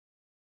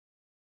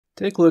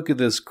Take a look at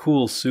this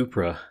cool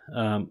Supra.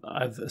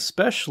 I've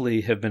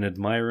especially have been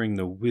admiring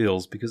the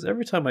wheels because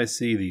every time I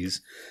see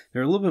these,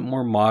 they're a little bit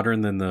more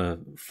modern than the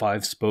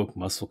 5-spoke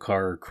muscle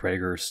car or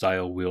Krager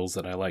style wheels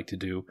that I like to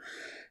do.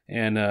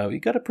 And we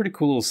got a pretty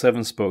cool little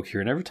 7-spoke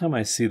here. And every time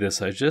I see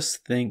this, I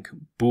just think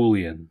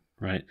Boolean,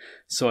 right?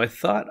 So I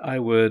thought I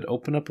would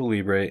open up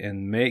Alibre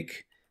and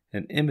make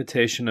an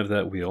imitation of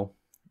that wheel.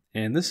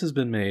 And this has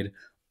been made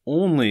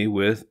only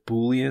with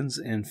Booleans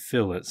and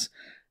fillets.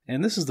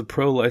 And this is the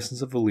Pro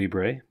license of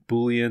Alibre.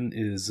 Boolean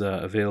is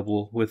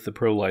available with the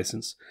Pro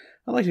license.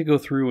 I like to go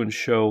through and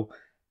show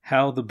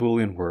how the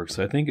Boolean works.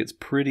 I think it's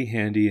pretty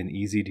handy and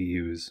easy to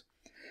use.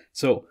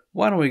 So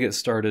why don't we get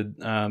started?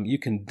 You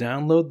can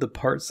download the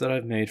parts that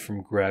I've made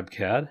from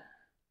GrabCAD.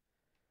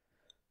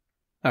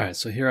 All right,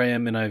 so here I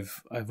am, and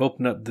I've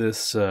opened up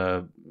this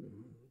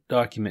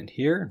document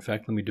here. In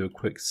fact, let me do a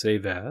quick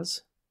save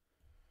as.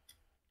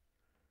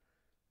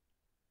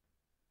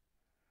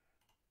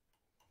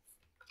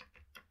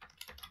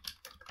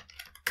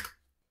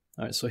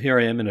 All right, so here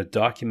I am in a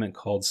document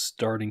called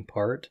Starting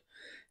Part.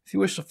 If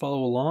you wish to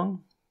follow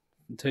along,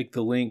 take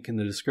the link in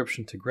the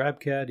description to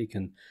GrabCAD. You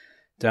can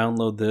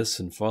download this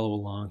and follow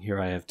along. Here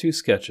I have 2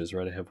 sketches,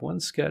 right? I have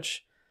one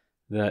sketch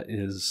that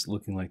is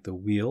looking like the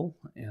wheel,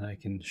 and I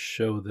can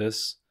show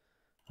this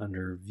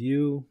under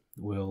View.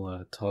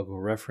 We'll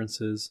toggle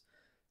References,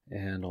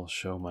 and I'll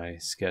show my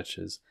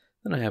sketches.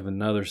 Then I have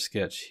another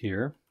sketch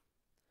here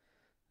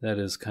that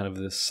is kind of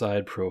this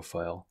side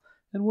profile.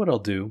 And what I'll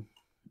do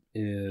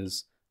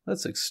is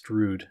let's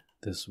extrude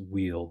this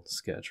wheel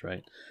sketch,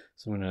 right?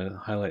 So I'm going to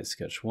highlight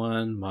sketch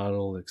 1,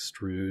 model,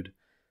 extrude,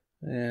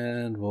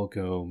 and we'll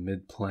go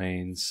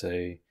mid-plane,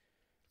 say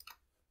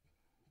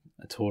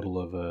a total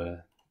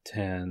of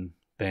 10,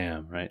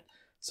 bam, right?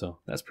 So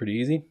that's pretty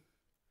easy.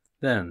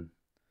 Then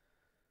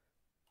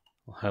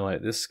I'll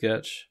highlight this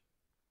sketch.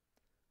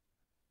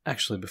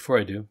 Actually, before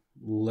I do,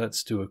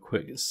 let's do a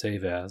quick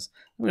save as.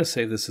 I'm going to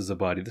save this as a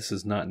body. This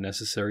is not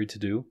necessary to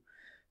do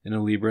in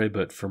Alibre,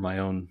 but for my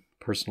own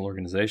personal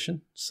organization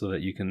so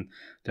that you can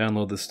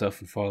download this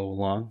stuff and follow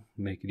along,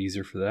 make it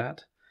easier for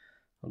that.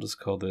 I'll just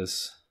call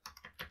this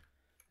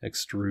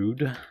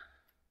extrude.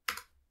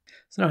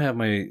 So now I have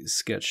my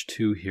sketch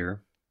 2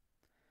 here,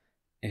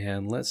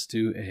 and let's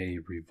do a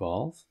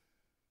revolve,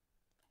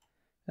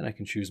 and I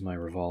can choose my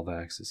revolve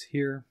axis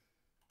here,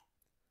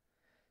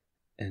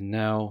 and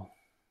now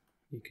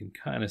you can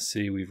kind of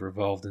see we've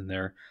revolved in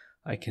there.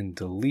 I can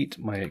delete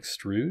my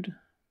extrude.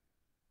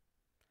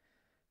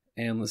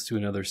 And let's do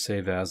another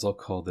save as. I'll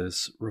call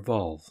this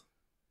revolve.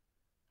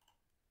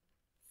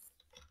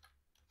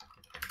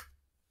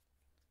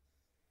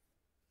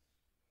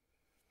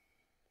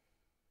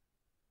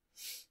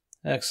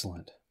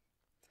 Excellent.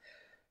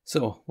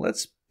 So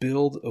let's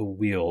build a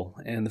wheel.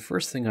 And the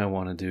first thing I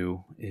want to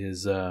do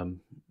is, a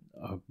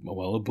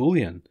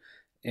Boolean.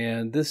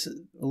 And this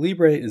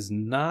Alibre is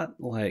not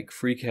like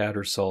FreeCAD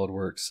or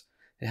SolidWorks.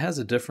 It has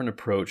a different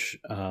approach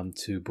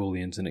to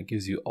Booleans, and it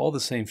gives you all the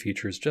same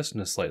features, just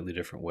in a slightly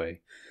different way.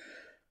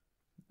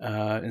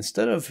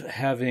 Instead of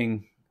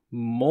having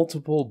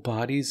multiple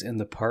bodies in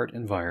the part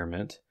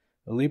environment,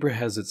 Alibre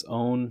has its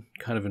own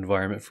kind of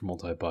environment for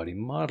multi-body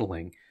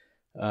modeling.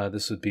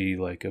 This would be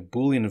like a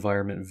Boolean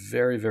environment,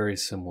 very, very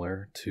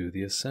similar to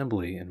the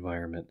assembly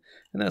environment.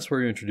 And that's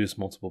where you introduce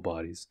multiple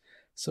bodies.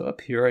 So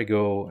up here I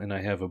go and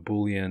I have a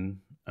Boolean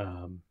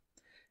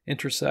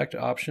intersect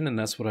option, and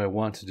that's what I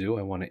want to do.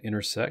 I want to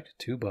intersect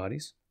 2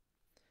 bodies,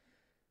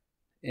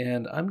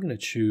 and I'm going to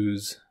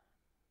choose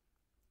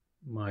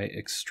my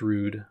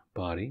extrude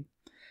body,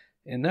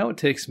 and now it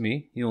takes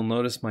me, you'll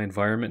notice my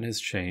environment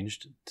has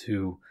changed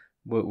to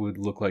what would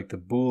look like the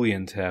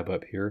Boolean tab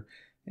up here,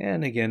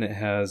 and again it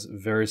has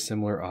very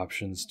similar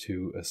options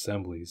to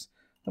assemblies.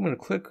 I'm going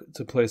to click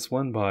to place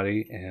one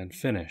body and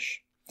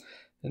finish,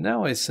 and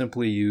now I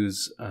simply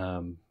use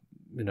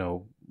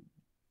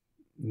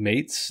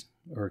mates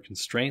or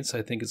constraints,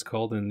 I think it's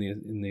called in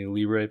the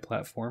Alibre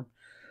platform.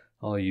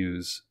 I'll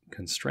use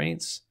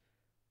constraints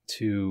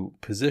to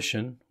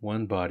position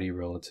one body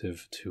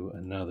relative to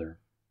another.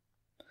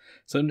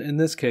 So in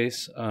this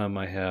case,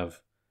 I have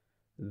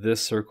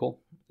this circle,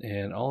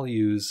 and I'll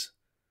use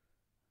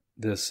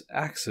this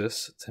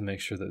axis to make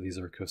sure that these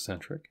are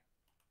concentric.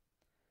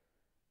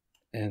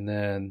 And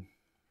then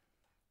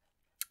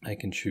I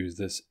can choose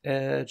this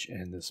edge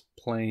and this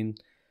plane,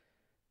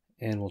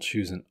 and we'll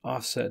choose an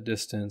offset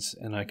distance,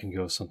 and I can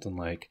go something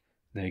like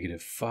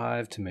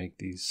 -5 to make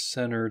these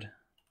centered.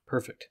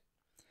 Perfect.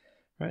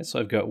 All right, so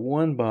I've got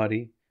one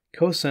body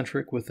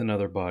concentric with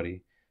another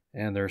body,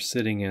 and they're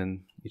sitting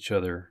in each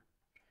other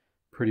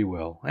pretty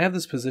well. I have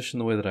this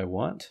positioned the way that I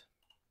want.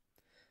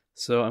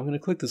 So I'm going to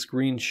click this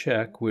green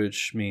check,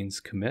 which means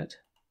commit.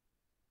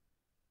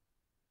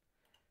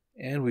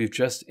 And we've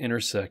just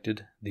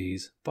intersected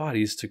these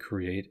bodies to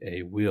create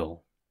a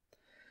wheel.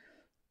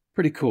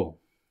 Pretty cool.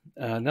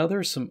 Now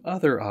there's some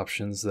other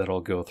options that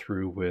I'll go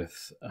through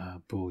with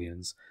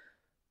Booleans.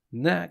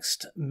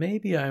 Next,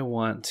 maybe I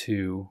want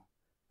to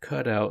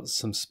cut out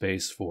some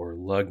space for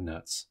lug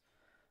nuts,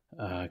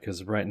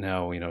 because right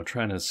now,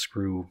 trying to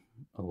screw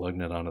a lug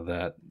nut onto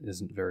that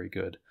isn't very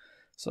good.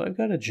 So I've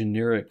got a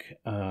generic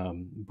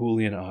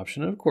Boolean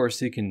option. And of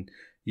course, you can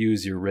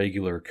use your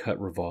regular cut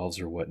revolves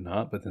or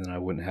whatnot, but then I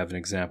wouldn't have an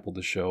example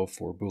to show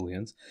for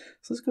Booleans.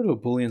 So let's go to a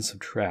Boolean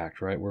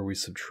subtract, right, where we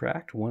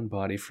subtract one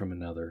body from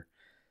another.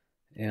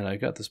 And I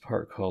got this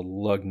part called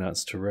lug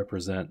nuts to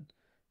represent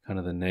kind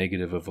of the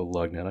negative of a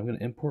lug nut. I'm going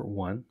to import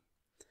one,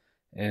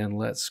 and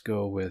let's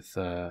go with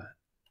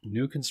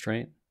new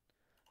constraint.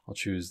 I'll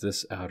choose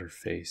this outer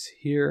face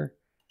here,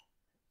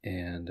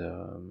 and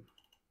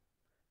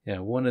yeah,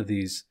 one of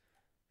these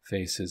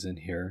faces in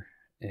here,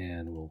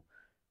 and we'll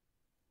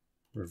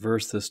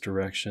reverse this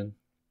direction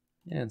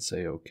and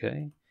say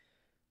OK.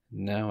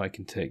 Now I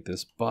can take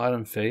this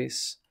bottom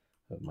face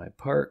of my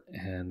part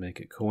and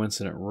make it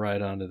coincident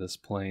right onto this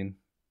plane.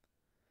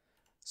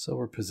 So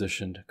we're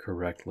positioned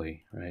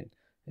correctly, right?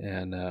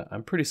 And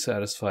I'm pretty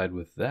satisfied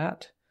with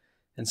that.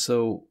 And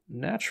so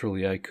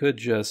naturally I could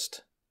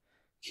just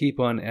keep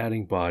on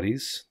adding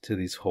bodies to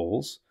these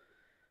holes,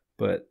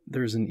 but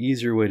there's an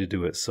easier way to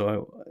do it.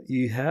 So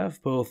you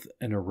have both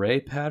an array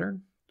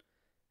pattern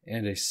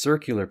and a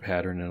circular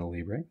pattern in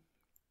Alibre.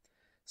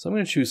 So I'm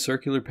going to choose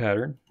circular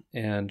pattern,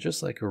 and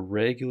just like a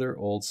regular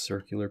old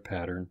circular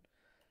pattern,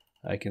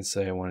 I can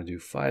say I want to do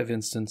 5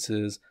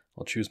 instances.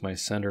 I'll choose my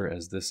center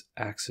as this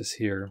axis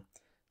here.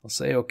 I'll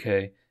say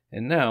OK,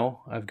 and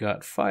now I've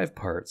got 5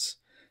 parts.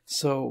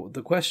 So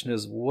the question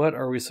is, what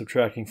are we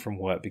subtracting from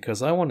what?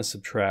 Because I want to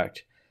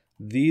subtract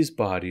these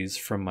bodies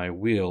from my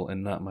wheel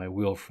and not my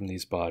wheel from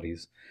these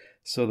bodies.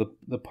 So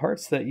the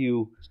parts that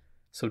you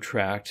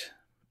subtract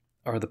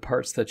are the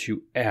parts that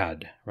you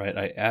add, right?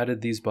 I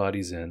added these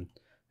bodies in,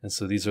 and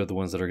so these are the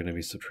ones that are going to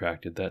be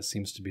subtracted. That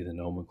seems to be the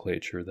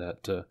nomenclature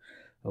that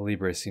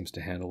Alibre seems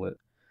to handle it.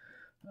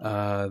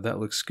 That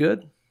looks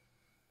good.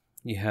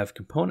 You have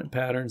component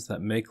patterns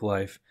that make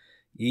life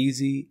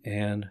easy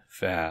and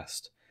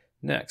fast.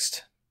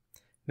 Next,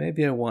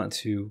 maybe I want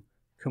to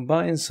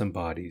combine some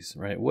bodies,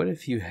 right? What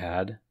if you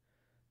had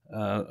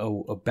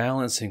a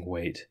balancing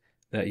weight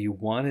that you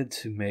wanted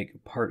to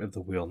make part of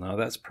the wheel? Now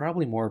that's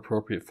probably more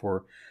appropriate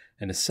for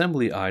an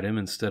assembly item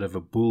instead of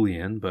a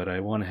Boolean, but I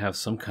want to have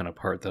some kind of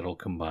part that'll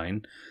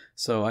combine.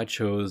 So I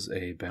chose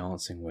a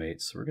balancing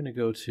weight. So we're going to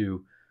go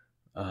to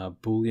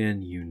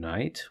Boolean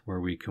unite, where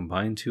we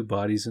combine 2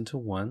 bodies into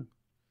one,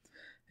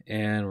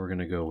 and we're going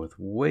to go with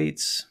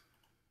weights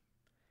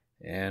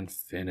and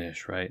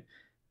finish, right?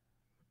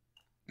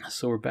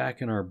 So we're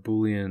back in our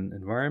Boolean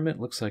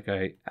environment. Looks like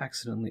I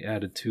accidentally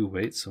added 2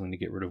 weights, so I'm going to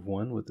get rid of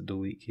one with the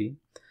delete key.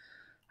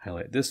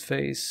 Highlight this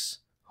face,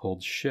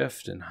 hold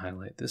shift and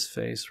highlight this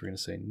face. We're going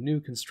to say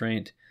new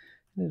constraint,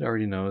 and it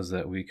already knows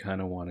that we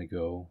kind of want to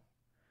go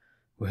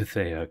with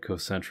a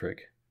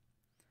concentric.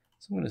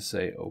 So I'm going to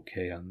say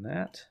OK on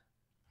that.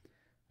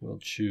 We'll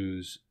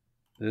choose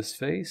this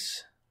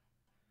face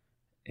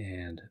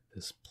and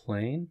this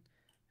plane,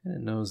 and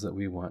it knows that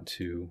we want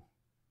to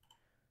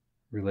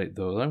relate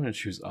those. I'm going to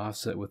choose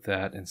offset with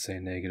that and say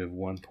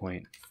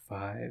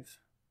 -1.5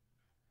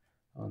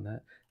 on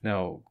that.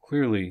 Now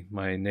clearly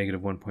my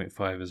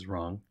 -1.5 is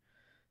wrong.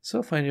 So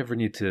if I ever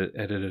need to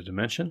edit a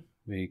dimension,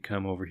 we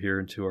come over here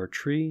into our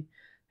tree,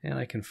 and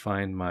I can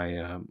find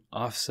my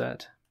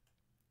offset,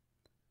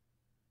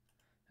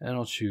 and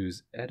I'll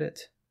choose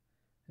edit,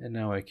 and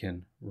now I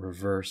can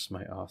reverse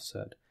my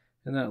offset,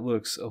 and that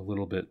looks a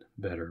little bit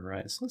better,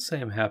 right? So let's say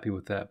I'm happy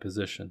with that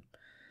position.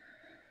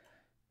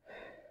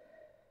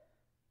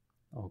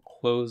 I'll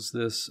close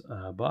this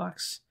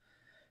box,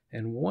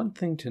 and one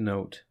thing to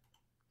note,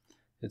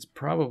 it's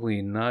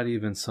probably not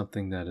even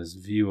something that is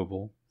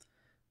viewable,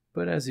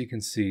 but as you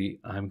can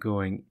see, I'm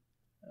going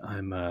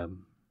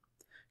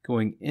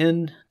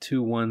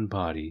into one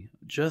body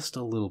just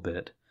a little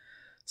bit.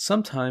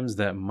 Sometimes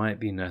that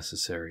might be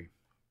necessary.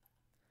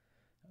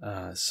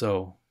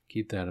 So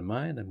keep that in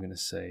mind. I'm going to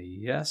say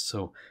yes.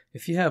 So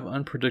if you have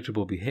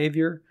unpredictable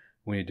behavior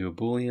when you do a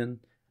Boolean,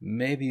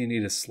 maybe you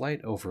need a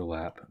slight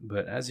overlap,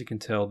 but as you can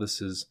tell,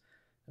 this is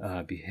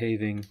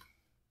behaving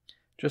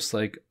just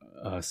like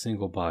a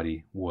single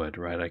body would,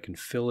 right? I can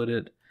fillet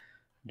it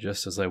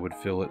just as I would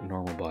fillet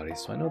normal body.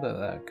 So I know that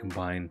that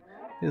combine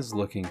is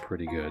looking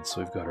pretty good.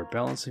 So we've got our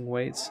balancing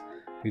weights,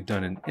 we've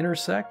done an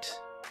intersect,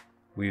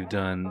 we've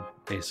done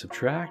a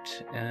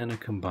subtract, and a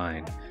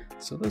combine.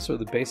 So those are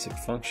the basic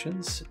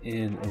functions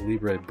in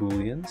Alibre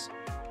Booleans.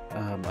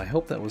 I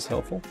hope that was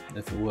helpful.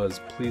 If it was,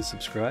 please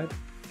subscribe,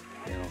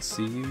 and I'll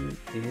see you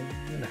in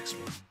the next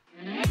one.